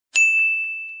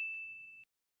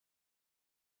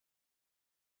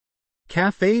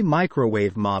Cafe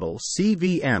microwave model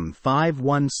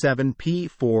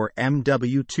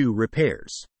CVM517P4MW2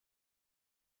 repairs.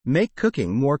 Make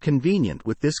cooking more convenient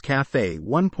with this Cafe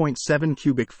 1.7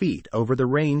 cubic feet over the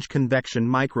range convection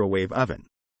microwave oven.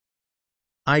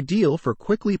 Ideal for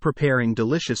quickly preparing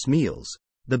delicious meals,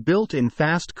 the built-in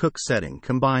fast cook setting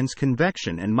combines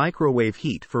convection and microwave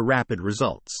heat for rapid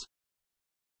results.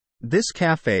 This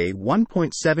Cafe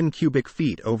 1.7 cubic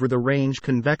feet over the range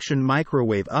convection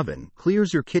microwave oven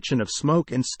clears your kitchen of smoke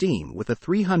and steam with a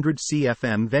 300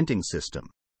 CFM venting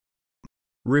system.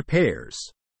 Repairs.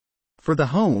 For the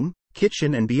home,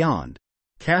 kitchen and beyond,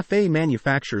 Cafe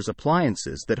manufactures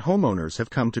appliances that homeowners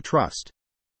have come to trust.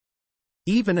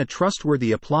 Even a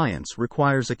trustworthy appliance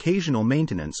requires occasional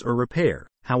maintenance or repair,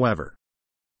 however.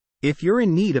 If you're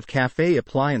in need of Cafe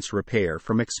appliance repair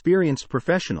from experienced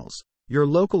professionals, your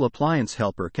local appliance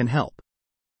helper can help.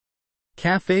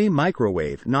 Cafe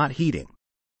microwave not heating.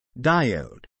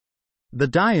 Diode. The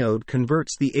diode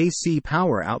converts the AC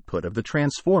power output of the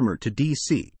transformer to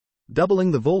DC,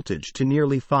 doubling the voltage to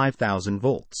nearly 5,000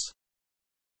 volts.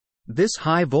 This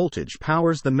high voltage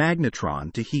powers the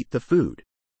magnetron to heat the food.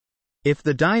 If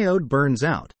the diode burns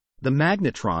out, the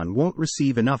magnetron won't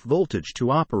receive enough voltage to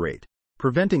operate,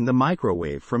 preventing the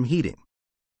microwave from heating.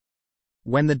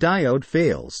 When the diode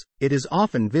fails, it is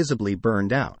often visibly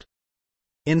burned out.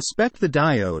 Inspect the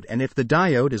diode, and if the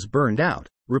diode is burned out,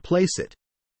 replace it.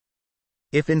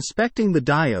 If inspecting the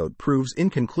diode proves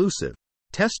inconclusive,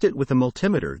 test it with a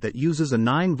multimeter that uses a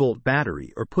 9-volt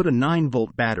battery or put a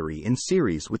 9-volt battery in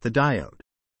series with the diode.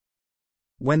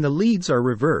 When the leads are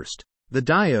reversed, the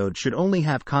diode should only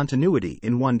have continuity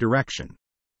in one direction.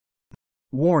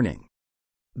 Warning.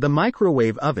 The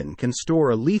microwave oven can store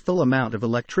a lethal amount of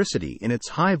electricity in its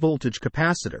high-voltage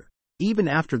capacitor, even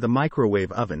after the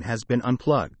microwave oven has been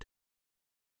unplugged.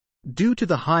 Due to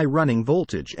the high running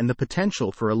voltage and the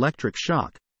potential for electric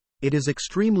shock, it is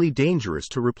extremely dangerous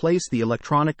to replace the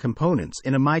electronic components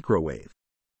in a microwave.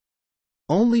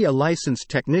 Only a licensed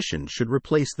technician should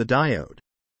replace the diode.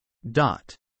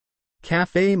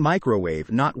 Cafe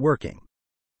microwave not working.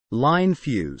 Line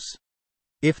fuse.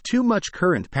 If too much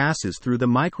current passes through the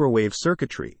microwave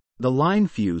circuitry, the line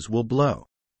fuse will blow.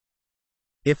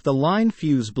 If the line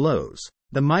fuse blows,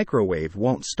 the microwave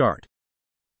won't start.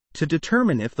 To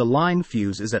determine if the line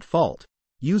fuse is at fault,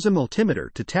 use a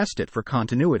multimeter to test it for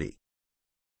continuity.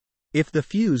 If the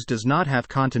fuse does not have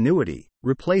continuity,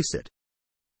 replace it.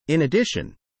 In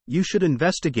addition, you should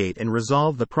investigate and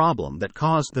resolve the problem that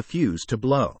caused the fuse to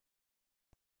blow.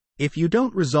 If you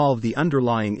don't resolve the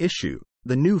underlying issue,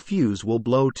 the new fuse will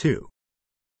blow too.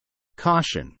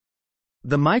 Caution.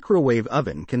 The microwave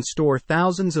oven can store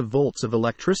thousands of volts of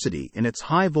electricity in its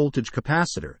high-voltage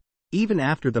capacitor, even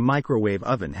after the microwave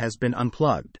oven has been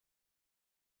unplugged.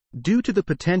 Due to the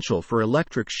potential for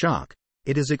electric shock,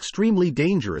 it is extremely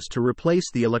dangerous to replace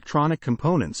the electronic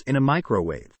components in a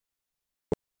microwave.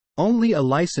 Only a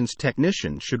licensed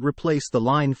technician should replace the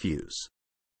line fuse.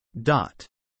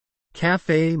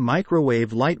 Cafe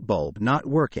microwave light bulb not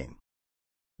working.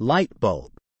 Light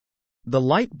bulb. The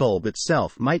light bulb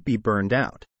itself might be burned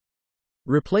out.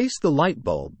 Replace the light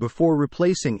bulb before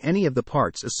replacing any of the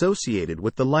parts associated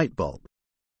with the light bulb.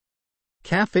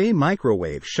 Cafe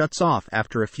microwave shuts off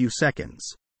after a few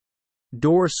seconds.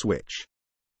 Door switch.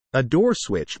 A door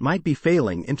switch might be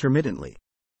failing intermittently.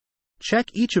 Check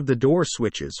each of the door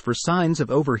switches for signs of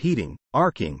overheating,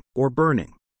 arcing, or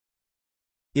burning.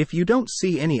 If you don't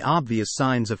see any obvious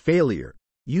signs of failure,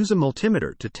 use a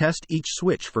multimeter to test each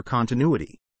switch for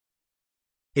continuity.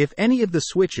 If any of the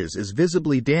switches is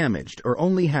visibly damaged or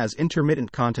only has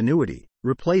intermittent continuity,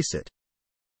 replace it.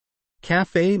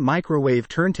 Cafe microwave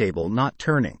turntable not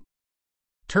turning.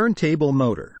 Turntable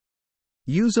motor.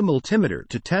 Use a multimeter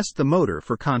to test the motor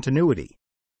for continuity.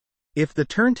 If the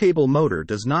turntable motor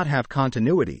does not have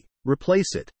continuity,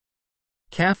 replace it.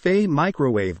 Cafe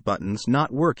microwave buttons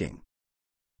not working.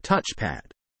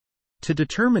 Touchpad. To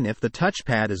determine if the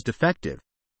touchpad is defective,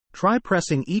 try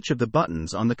pressing each of the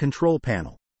buttons on the control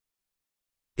panel.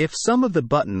 If some of the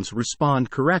buttons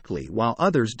respond correctly while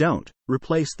others don't,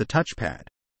 replace the touchpad.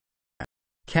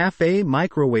 Cafe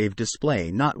microwave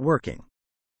display not working.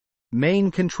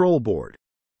 Main control board.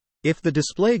 If the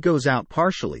display goes out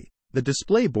partially, the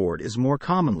display board is more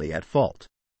commonly at fault.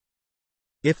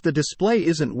 If the display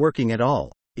isn't working at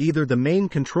all, either the main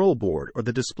control board or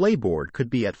the display board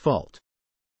could be at fault.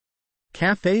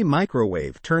 Cafe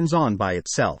microwave turns on by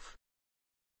itself.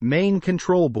 Main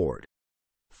control board.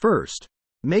 First,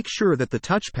 make sure that the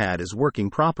touchpad is working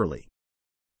properly.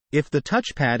 If the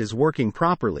touchpad is working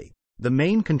properly, the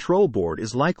main control board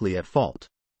is likely at fault.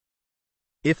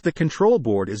 If the control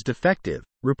board is defective,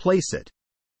 Replace it.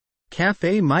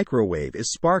 Cafe microwave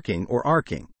is sparking or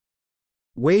arcing.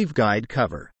 Waveguide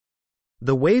cover.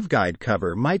 The waveguide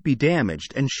cover might be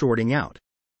damaged and shorting out.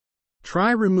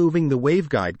 Try removing the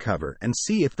waveguide cover and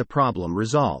see if the problem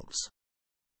resolves.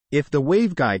 If the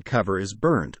waveguide cover is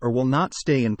burnt or will not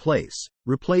stay in place,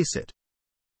 replace it.